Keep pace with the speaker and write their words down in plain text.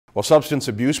Well, substance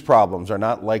abuse problems are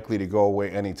not likely to go away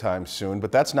anytime soon,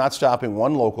 but that's not stopping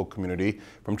one local community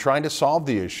from trying to solve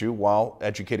the issue while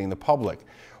educating the public.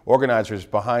 Organizers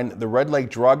behind the Red Lake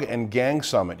Drug and Gang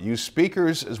Summit use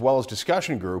speakers as well as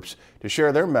discussion groups to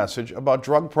share their message about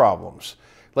drug problems.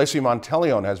 Lacey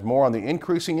Monteleone has more on the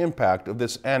increasing impact of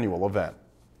this annual event.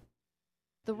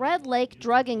 The Red Lake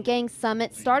Drug and Gang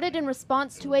Summit started in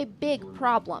response to a big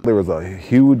problem. There was a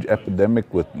huge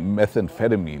epidemic with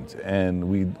methamphetamines, and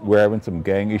we were having some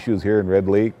gang issues here in Red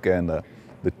Lake, and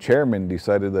the chairman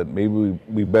decided that maybe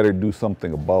we better do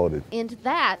something about it. And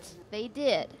that they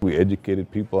did. We educated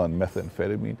people on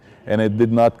methamphetamine, and it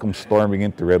did not come storming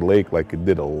into Red Lake like it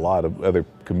did a lot of other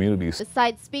communities.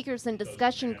 Besides speakers and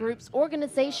discussion groups,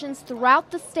 organizations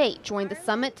throughout the state joined the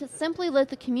summit to simply let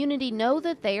the community know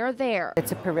that they are there.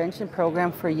 It's a prevention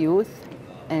program for youth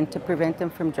and to prevent them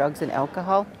from drugs and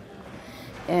alcohol.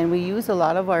 And we use a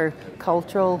lot of our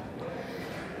cultural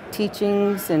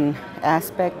teachings and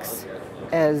aspects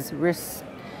as risk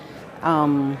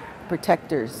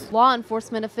protectors. Law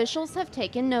enforcement officials have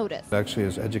taken notice. It actually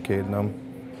is educating them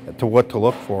to what to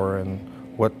look for and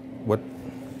what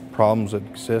problems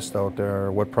exist out there,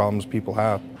 or what problems people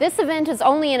have. This event is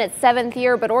only in its 7th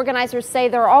year, but organizers say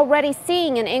they're already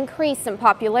seeing an increase in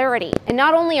popularity. And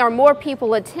not only are more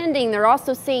people attending, they're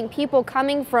also seeing people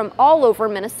coming from all over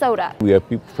Minnesota. We have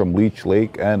people from Leech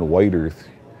Lake and White Earth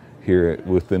here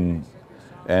within,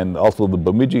 and also the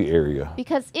Bemidji area.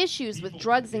 Because issues with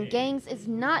drugs and gangs is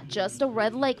not just a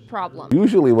Red Lake problem.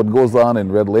 Usually what goes on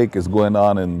in Red Lake is going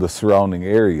on in the surrounding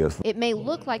areas. It may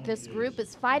look like this group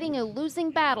is fighting a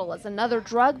losing battle as another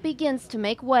drug begins to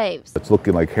make waves. It's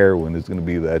looking like heroin is going to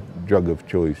be that drug of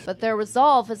choice. But their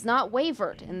resolve has not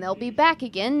wavered, and they'll be back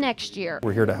again next year.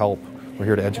 We're here to help. We're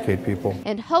here to educate people.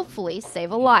 And hopefully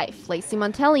save a life. Lacey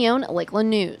Monteleone,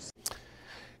 Lakeland News.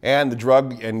 And the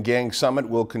Drug and Gang Summit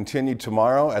will continue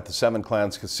tomorrow at the Seven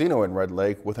Clans Casino in Red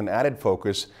Lake with an added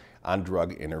focus on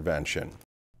drug intervention.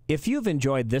 If you've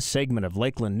enjoyed this segment of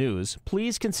Lakeland News,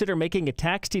 please consider making a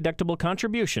tax-deductible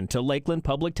contribution to Lakeland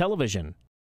Public Television.